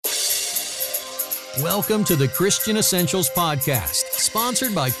Welcome to the Christian Essentials Podcast,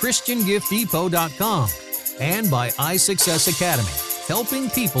 sponsored by ChristianGiftDepot.com and by iSuccess Academy, helping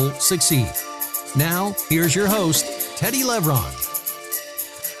people succeed. Now, here's your host, Teddy Levron.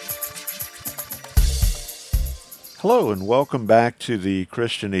 Hello, and welcome back to the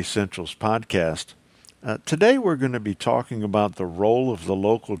Christian Essentials Podcast. Today we're going to be talking about the role of the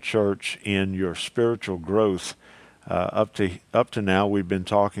local church in your spiritual growth. Up to now, we've been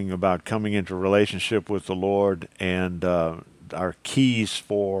talking about coming into relationship with the Lord and our keys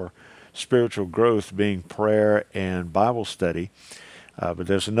for spiritual growth being prayer and Bible study. But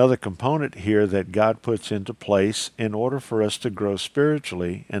there's another component here that God puts into place in order for us to grow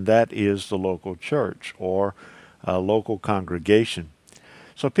spiritually, and that is the local church or local congregation.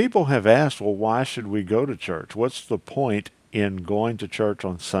 So people have asked, well, why should we go to church? What's the point in going to church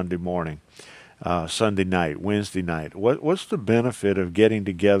on Sunday morning? Sunday night, Wednesday night. What's the benefit of getting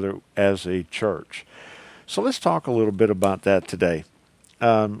together as a church? So let's talk a little bit about that today.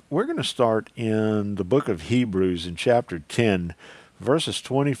 We're going to start in the book of Hebrews in chapter 10, verses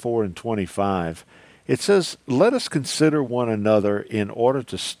 24 and 25. It says, "Let us consider one another in order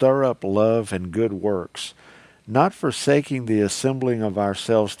to stir up love and good works, not forsaking the assembling of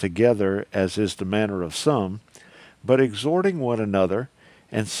ourselves together, as is the manner of some, but exhorting one another,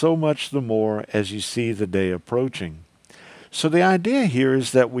 and so much the more as you see the day approaching." So the idea here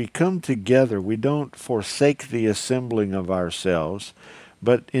is that we come together. We don't forsake the assembling of ourselves,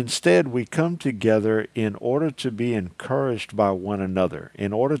 but instead we come together in order to be encouraged by one another,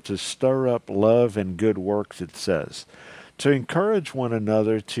 in order to stir up love and good works, it says. To encourage one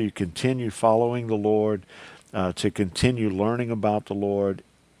another to continue following the Lord, to continue learning about the Lord,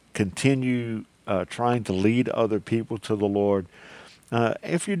 continue trying to lead other people to the Lord.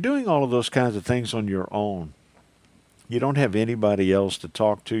 If you're doing all of those kinds of things on your own, you don't have anybody else to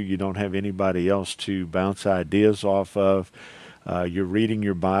talk to, you don't have anybody else to bounce ideas off of, you're reading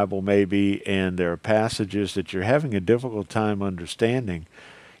your Bible maybe, and there are passages that you're having a difficult time understanding.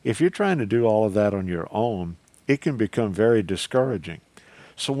 If you're trying to do all of that on your own, it can become very discouraging.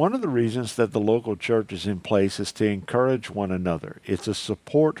 So one of the reasons that the local church is in place is to encourage one another. It's a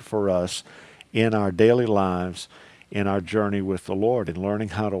support for us in our daily lives, in our journey with the Lord, and learning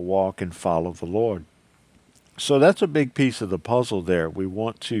how to walk and follow the Lord. So that's a big piece of the puzzle there. We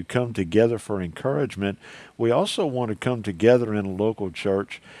want to come together for encouragement. We also want to come together in a local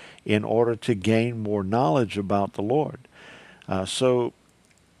church in order to gain more knowledge about the Lord. So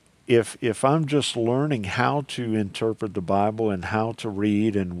if I'm just learning how to interpret the Bible and how to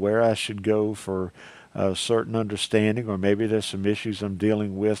read and where I should go for a certain understanding, or maybe there's some issues I'm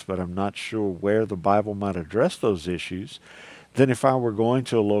dealing with, but I'm not sure where the Bible might address those issues, then if I were going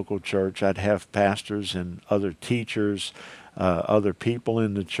to a local church, I'd have pastors and other teachers, other people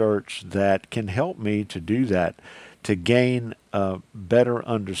in the church that can help me to do that, to gain a better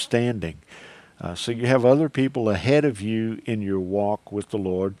understanding. So you have other people ahead of you in your walk with the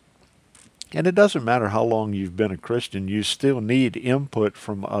Lord. And it doesn't matter how long you've been a Christian, you still need input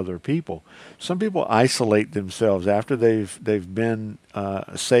from other people. Some people isolate themselves after they've been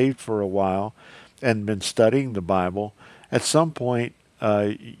saved for a while and been studying the Bible. At some point,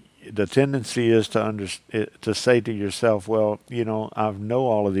 the tendency is to say to yourself, well, I know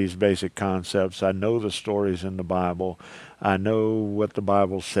all of these basic concepts. I know the stories in the Bible. I know what the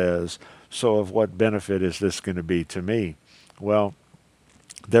Bible says. So of what benefit is this going to be to me? Well,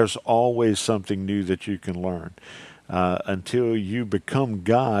 there's always something new that you can learn. Until you become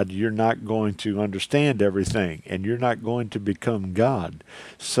God, you're not going to understand everything, and you're not going to become God.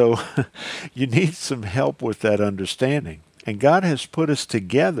 So you need some help with that understanding. And God has put us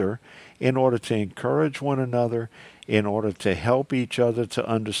together in order to encourage one another, in order to help each other to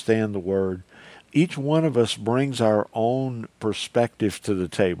understand the Word. Each one of us brings our own perspective to the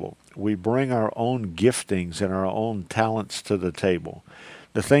table. We bring our own giftings and our own talents to the table.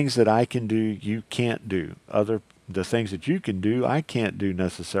 The things that I can do, you can't do. The things that you can do, I can't do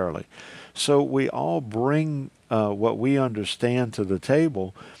necessarily. So we all bring what we understand to the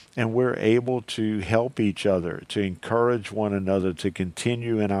table, and we're able to help each other, to encourage one another to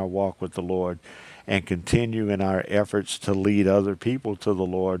continue in our walk with the Lord and continue in our efforts to lead other people to the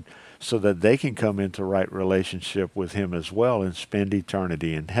Lord so that they can come into right relationship with Him as well and spend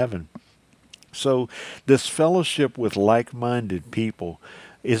eternity in heaven. So this fellowship with like-minded people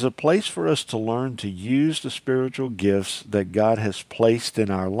is a place for us to learn to use the spiritual gifts that God has placed in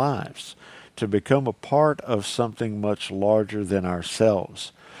our lives, to become a part of something much larger than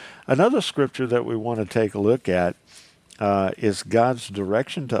ourselves. Another scripture that we want to take a look at is God's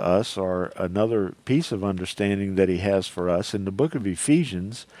direction to us, or another piece of understanding that He has for us in the book of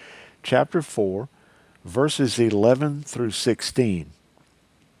Ephesians, chapter 4, verses 11 through 16.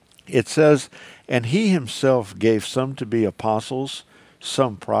 It says, "And he himself gave some to be apostles,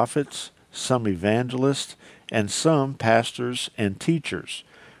 some prophets, some evangelists, and some pastors and teachers,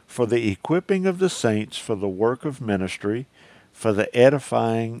 for the equipping of the saints for the work of ministry, for the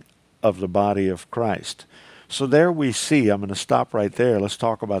edifying of the body of Christ." So there we see, I'm going to stop right there. Let's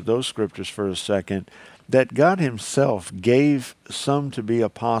talk about those scriptures for a second, that God himself gave some to be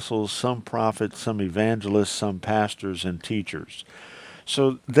apostles, some prophets, some evangelists, some pastors and teachers.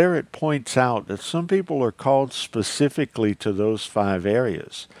 So there it points out that some people are called specifically to those 5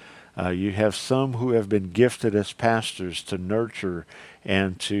 areas. You have some who have been gifted as pastors to nurture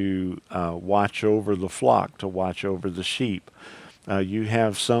and to watch over the flock, to watch over the sheep. You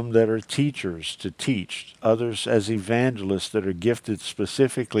have some that are teachers to teach, others as evangelists that are gifted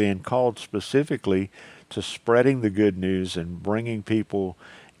specifically and called specifically to spreading the good news and bringing people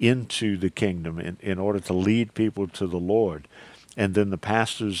into the kingdom in order to lead people to the Lord. And then the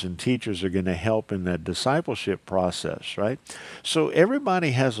pastors and teachers are going to help in that discipleship process, right? So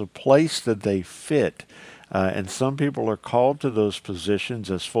everybody has a place that they fit. And some people are called to those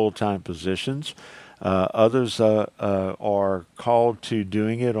positions as full-time positions. Others are called to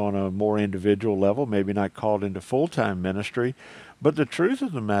doing it on a more individual level, maybe not called into full-time ministry. But the truth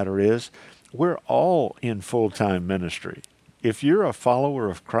of the matter is, we're all in full-time ministry. If you're a follower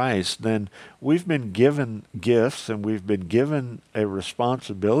of Christ, then we've been given gifts and we've been given a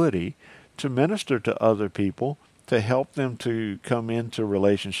responsibility to minister to other people, to help them to come into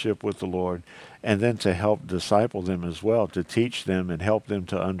relationship with the Lord, and then to help disciple them as well, to teach them and help them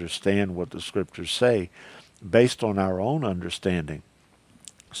to understand what the Scriptures say based on our own understanding.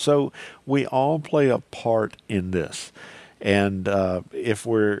 So we all play a part in this. And if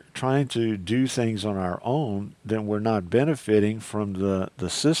we're trying to do things on our own, then we're not benefiting from the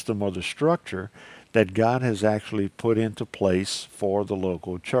system or the structure that God has actually put into place for the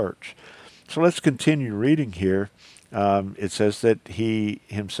local church. So let's continue reading here. It says that he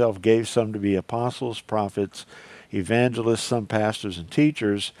himself gave some to be apostles, prophets, evangelists, some pastors and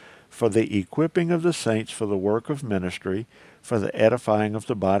teachers, for the equipping of the saints for the work of ministry, for the edifying of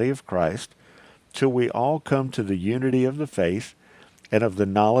the body of Christ, till we all come to the unity of the faith and of the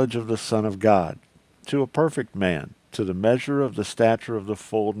knowledge of the Son of God, to a perfect man, to the measure of the stature of the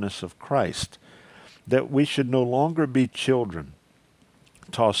fullness of Christ, that we should no longer be children,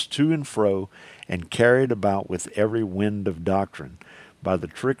 tossed to and fro and carried about with every wind of doctrine, by the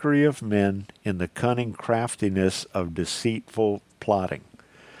trickery of men in the cunning craftiness of deceitful plotting.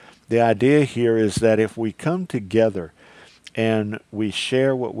 The idea here is that if we come together and we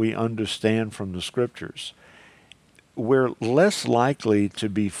share what we understand from the Scriptures, we're less likely to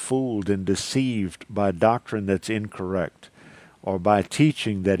be fooled and deceived by doctrine that's incorrect or by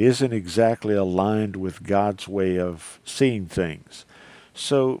teaching that isn't exactly aligned with God's way of seeing things.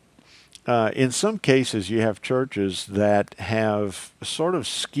 So in some cases you have churches that have sort of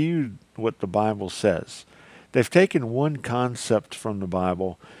skewed what the Bible says. They've taken one concept from the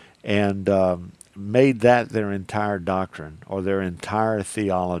Bible and made that their entire doctrine or their entire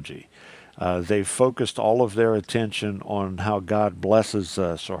theology. They've focused all of their attention on how God blesses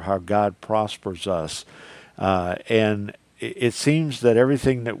us or how God prospers us. And it seems that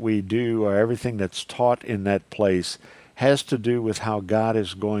everything that we do or everything that's taught in that place has to do with how God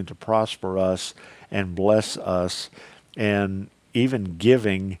is going to prosper us and bless us. And even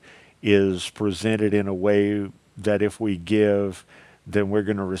giving is presented in a way that if we give, then we're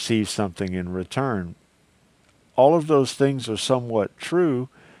going to receive something in return. All of those things are somewhat true.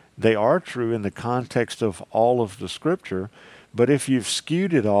 They are true in the context of all of the Scripture, but if you've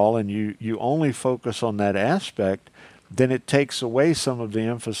skewed it all and you only focus on that aspect, then it takes away some of the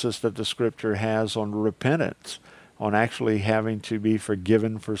emphasis that the Scripture has on repentance, on actually having to be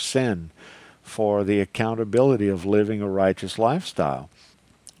forgiven for sin, for the accountability of living a righteous lifestyle.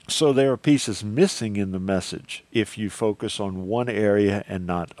 So there are pieces missing in the message if you focus on one area and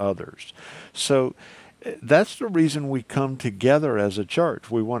not others. So that's the reason we come together as a church.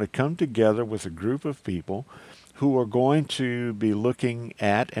 We want to come together with a group of people who are going to be looking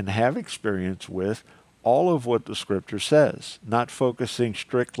at and have experience with all of what the Scripture says, not focusing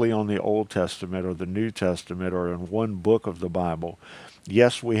strictly on the Old Testament or the New Testament or in one book of the Bible.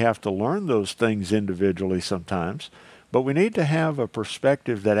 Yes, we have to learn those things individually sometimes, but we need to have a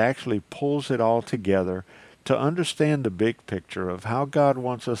perspective that actually pulls it all together to understand the big picture of how God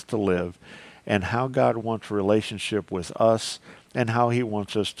wants us to live and how God wants relationship with us and how He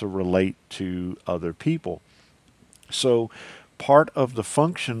wants us to relate to other people. So part of the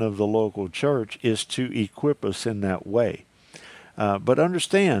function of the local church is to equip us in that way. But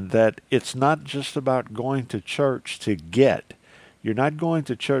understand that it's not just about going to church to get. You're not going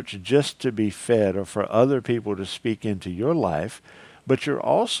to church just to be fed or for other people to speak into your life, but you're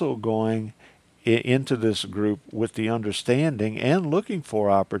also going into this group with the understanding and looking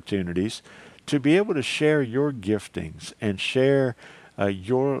for opportunities to be able to share your giftings and share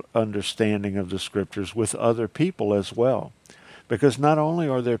your understanding of the Scriptures with other people as well. Because not only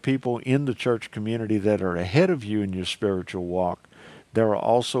are there people in the church community that are ahead of you in your spiritual walk, there are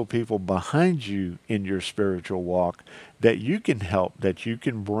also people behind you in your spiritual walk that you can help, that you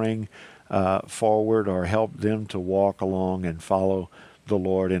can bring forward or help them to walk along and follow the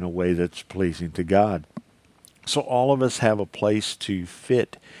Lord in a way that's pleasing to God. So all of us have a place to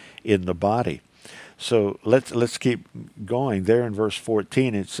fit in the body. So let's keep going. There in verse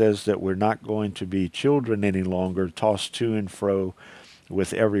 14 it says that we're not going to be children any longer, tossed to and fro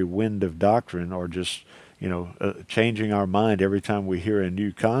with every wind of doctrine, or just changing our mind every time we hear a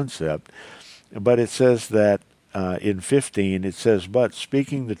new concept. But it says that in 15 it says, but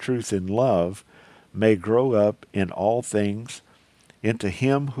speaking the truth in love may grow up in all things into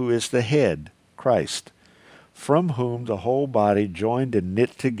him who is the head, Christ, from whom the whole body, joined and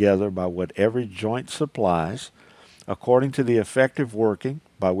knit together by what every joint supplies, according to the effective working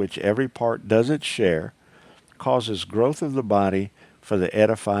by which every part does its share, causes growth of the body for the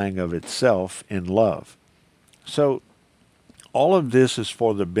edifying of itself in love. So all of this is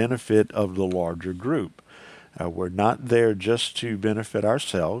for the benefit of the larger group. We're not there just to benefit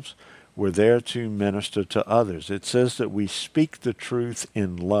ourselves. We're there to minister to others. It says that we speak the truth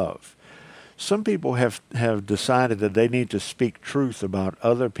in love. Some people have decided that they need to speak truth about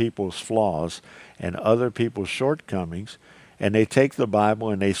other people's flaws and other people's shortcomings, and they take the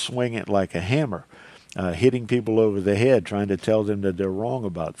Bible and they swing it like a hammer, hitting people over the head, trying to tell them that they're wrong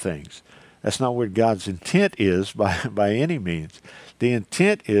about things. That's not what God's intent is by any means. The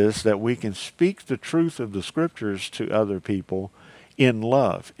intent is that we can speak the truth of the Scriptures to other people in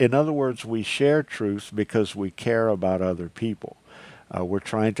love. In other words, we share truth because we care about other people. We're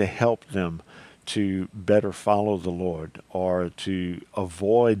trying to help them to better follow the Lord, or to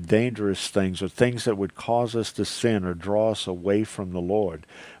avoid dangerous things or things that would cause us to sin or draw us away from the Lord.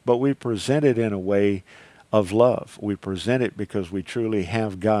 But we present it in a way of love. We present it because we truly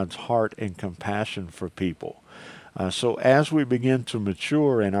have God's heart and compassion for people. So as we begin to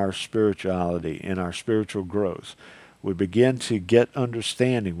mature in our spirituality, in our spiritual growth, we begin to get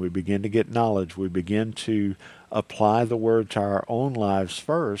understanding, we begin to get knowledge, we begin to apply the Word to our own lives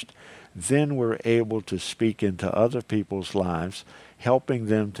first, then we're able to speak into other people's lives, helping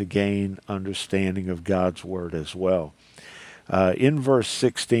them to gain understanding of God's Word as well. In verse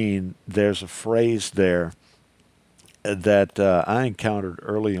 16, there's a phrase there that I encountered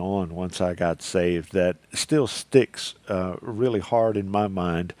early on once I got saved that still sticks really hard in my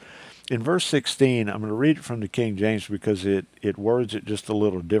mind. In verse 16, I'm going to read it from the King James because it words it just a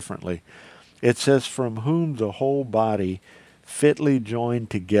little differently. It says, from whom the whole body, fitly joined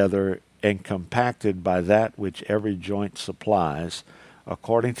together and compacted by that which every joint supplies,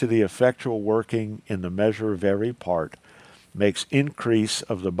 according to the effectual working in the measure of every part, makes increase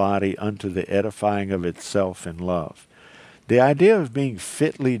of the body unto the edifying of itself in love. The idea of being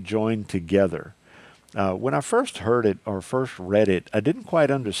fitly joined together, when I first heard it or first read it, I didn't quite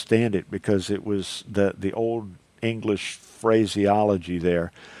understand it because it was the old English phraseology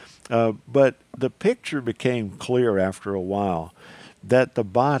there. But the picture became clear after a while that the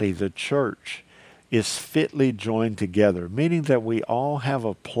body, the church, is fitly joined together, meaning that we all have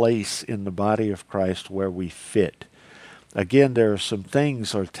a place in the body of Christ where we fit. Again, there are some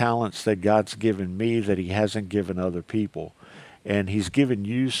things or talents that God's given me that He hasn't given other people. And He's given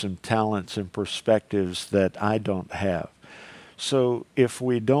you some talents and perspectives that I don't have. So if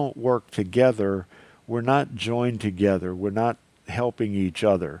we don't work together, we're not joined together. We're not helping each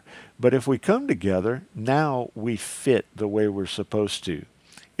other. But if we come together, now we fit the way we're supposed to.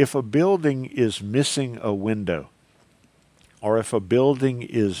 If a building is missing a window, or if a building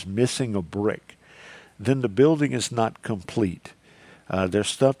is missing a brick, then the building is not complete.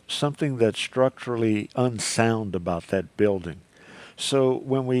 There's something that's structurally unsound about that building. So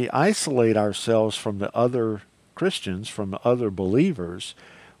when we isolate ourselves from the other Christians, from the other believers,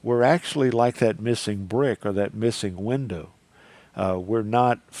 we're actually like that missing brick or that missing window. We're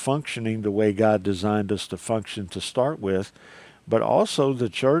not functioning the way God designed us to function to start with, but also the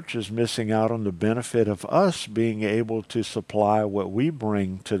church is missing out on the benefit of us being able to supply what we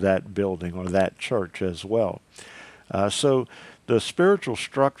bring to that building or that church as well. So the spiritual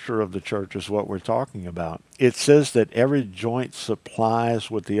structure of the church is what we're talking about. It says that every joint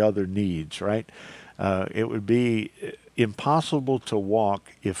supplies what the other needs, right? It would be impossible to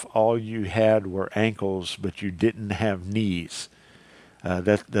walk if all you had were ankles, but you didn't have knees.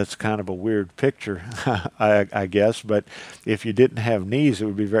 That's kind of a weird picture, I guess. But if you didn't have knees, it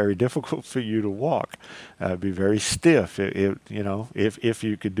would be very difficult for you to walk. It'd be very stiff. If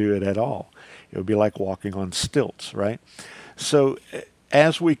you could do it at all, it would be like walking on stilts, right? So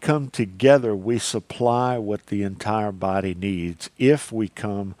as we come together, we supply what the entire body needs if we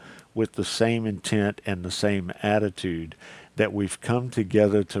come with the same intent and the same attitude, that we've come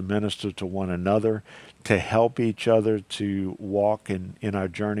together to minister to one another, to help each other to walk in our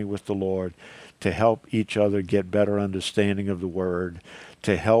journey with the Lord, to help each other get better understanding of the Word,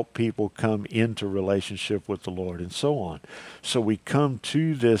 to help people come into relationship with the Lord, and so on. So we come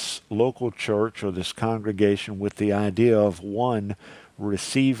to this local church or this congregation with the idea of, one,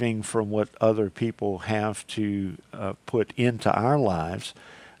 receiving from what other people have to put into our lives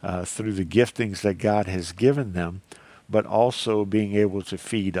through the giftings that God has given them, but also being able to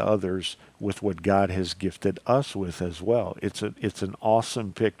feed others with what God has gifted us with as well. It's an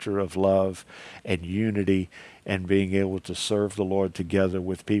awesome picture of love and unity and being able to serve the Lord together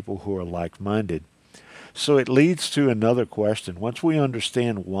with people who are like-minded. So it leads to another question. Once we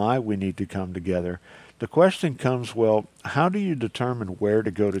understand why we need to come together, the question comes, well, how do you determine where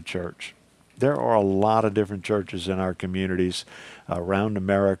to go to church? There are a lot of different churches in our communities around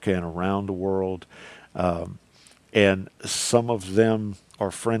America and around the world. And some of them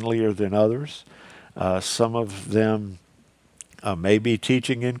are friendlier than others. Some of them may be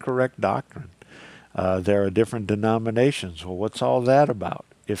teaching incorrect doctrine. There are different denominations. Well, what's all that about?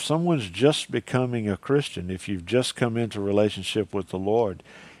 If someone's just becoming a Christian, if you've just come into relationship with the Lord,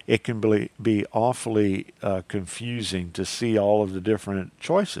 it can be awfully confusing to see all of the different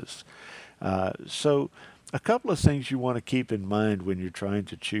choices. So a couple of things you want to keep in mind when you're trying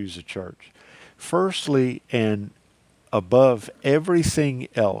to choose a church. Firstly, and above everything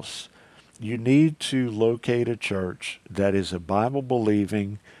else, you need to locate a church that is a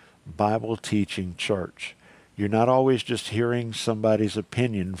Bible-believing, Bible-teaching church. You're not always just hearing somebody's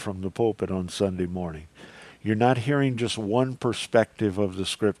opinion from the pulpit on Sunday morning. You're not hearing just one perspective of the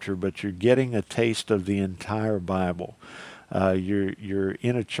Scripture, but you're getting a taste of the entire Bible. You're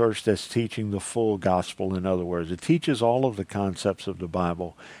in a church that's teaching the full gospel, in other words. It teaches all of the concepts of the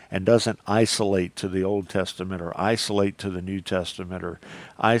Bible and doesn't isolate to the Old Testament or isolate to the New Testament or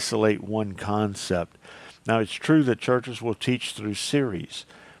isolate one concept. Now, it's true that churches will teach through series.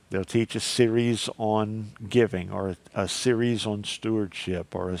 They'll teach a series on giving, or a series on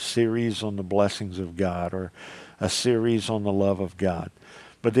stewardship, or a series on the blessings of God, or a series on the love of God.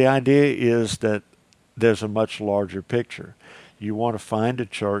 But the idea is that there's a much larger picture. You want to find a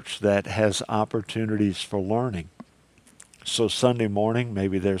church that has opportunities for learning. So Sunday morning,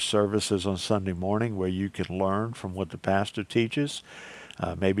 maybe there's services on Sunday morning where you can learn from what the pastor teaches.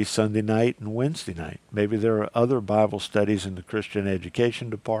 Maybe Sunday night and Wednesday night. Maybe there are other Bible studies in the Christian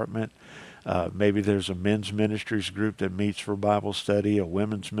education department. Maybe there's a men's ministries group that meets for Bible study, a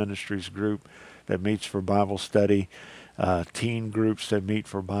women's ministries group that meets for Bible study, teen groups that meet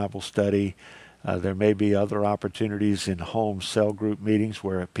for Bible study. There may be other opportunities in home cell group meetings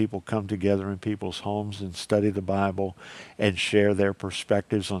where people come together in people's homes and study the Bible and share their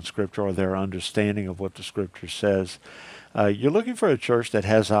perspectives on Scripture or their understanding of what the Scripture says. You're looking for a church that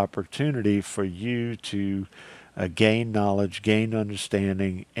has opportunity for you to gain knowledge, gain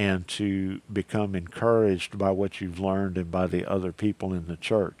understanding, and to become encouraged by what you've learned and by the other people in the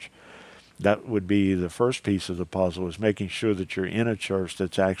church. That would be the first piece of the puzzle, is making sure that you're in a church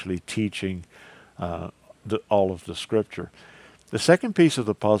that's actually teaching all of the Scripture. The second piece of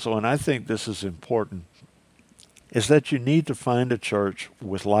the puzzle, and I think this is important, is that you need to find a church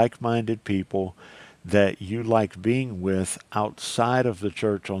with like-minded people that you like being with outside of the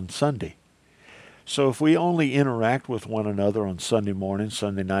church on Sunday. So if we only interact with one another on Sunday morning,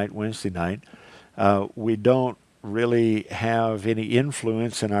 Sunday night, Wednesday night, we don't really have any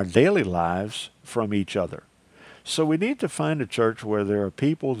influence in our daily lives from each other. So we need to find a church where there are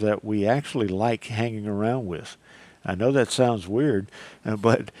people that we actually like hanging around with. I know that sounds weird,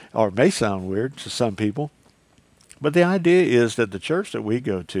 or may sound weird to some people, but the idea is that the church that we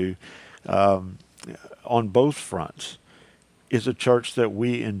go to on both fronts is a church that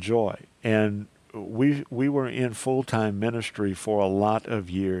we enjoy. And we were in full-time ministry for a lot of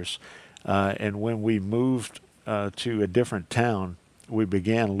years, and when we moved to a different town, we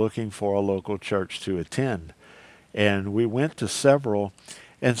began looking for a local church to attend. And we went to several,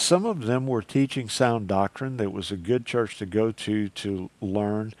 and some of them were teaching sound doctrine. That was a good church to go to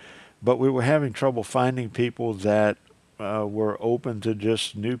learn, but we were having trouble finding people that were open to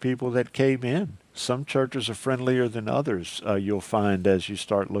just new people that came in Some churches are friendlier than others, you'll find as you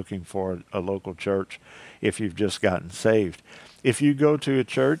start looking for a local church if you've just gotten saved. If you go to a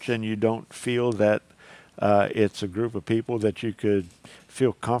church and you don't feel that it's a group of people that you could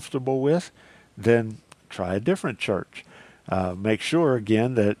feel comfortable with, then try a different church. Make sure,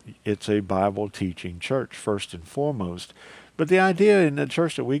 again, that it's a Bible teaching church first and foremost. But the idea in the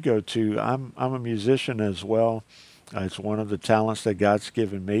church that we go to, I'm a musician as well. It's one of the talents that God's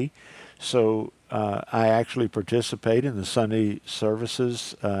given me. So I actually participate in the Sunday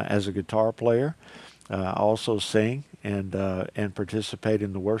services as a guitar player. I also sing and participate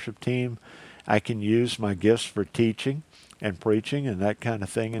in the worship team. I can use my gifts for teaching and preaching and that kind of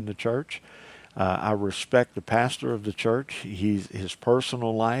thing in the church. I respect the pastor of the church. His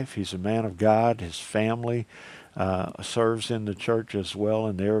personal life, he's a man of God. His family serves in the church as well,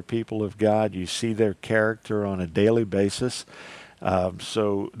 and they're people of God. You see their character on a daily basis.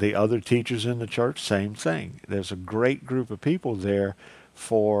 So the other teachers in the church, same thing. There's a great group of people there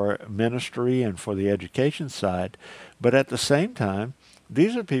for ministry and for the education side. But at the same time,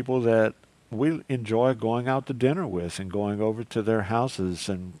 these are people that we enjoy going out to dinner with and going over to their houses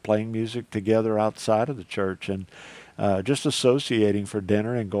and playing music together outside of the church and just associating for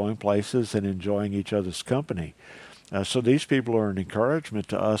dinner and going places and enjoying each other's company. So these people are an encouragement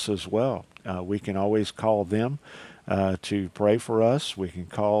to us as well. We can always call them to pray for us. We can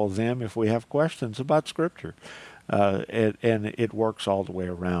call them if we have questions about Scripture. And it works all the way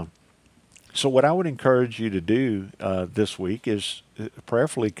around. So what I would encourage you to do this week is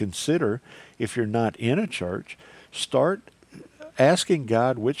prayerfully consider, if you're not in a church, start asking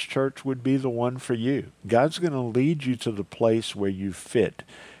God which church would be the one for you. God's going to lead you to the place where you fit,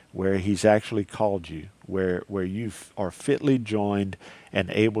 where He's actually called you, where you are fitly joined and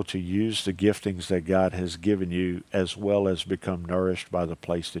able to use the giftings that God has given you, as well as become nourished by the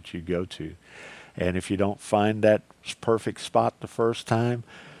place that you go to. And if you don't find that perfect spot the first time,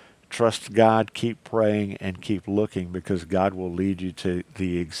 trust God, keep praying, and keep looking, because God will lead you to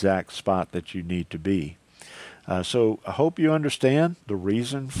the exact spot that you need to be. So I hope you understand the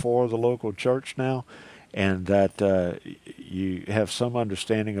reason for the local church now, and that you have some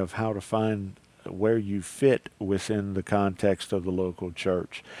understanding of how to find where you fit within the context of the local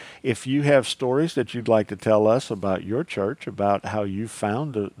church. If you have stories that you'd like to tell us about your church, about how you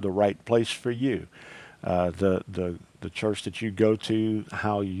found the right place for you, the church that you go to,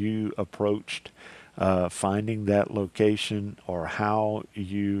 how you approached finding that location, or how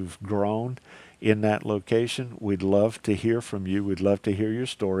you've grown in that location, we'd love to hear from you. We'd love to hear your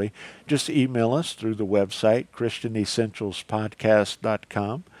story. Just email us through the website,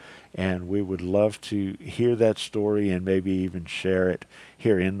 ChristianEssentialspodcast.com, and we would love to hear that story and maybe even share it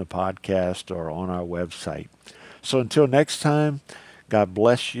here in the podcast or on our website. So until next time, God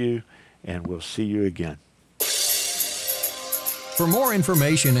bless you, and we'll see you again. For more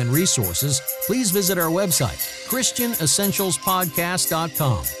information and resources, please visit our website,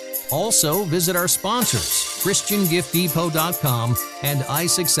 ChristianEssentialspodcast.com. Also, visit our sponsors, ChristianGiftDepot.com and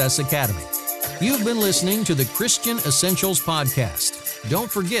iSuccess Academy. You've been listening to the Christian Essentials Podcast. Don't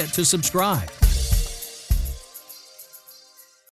forget to subscribe.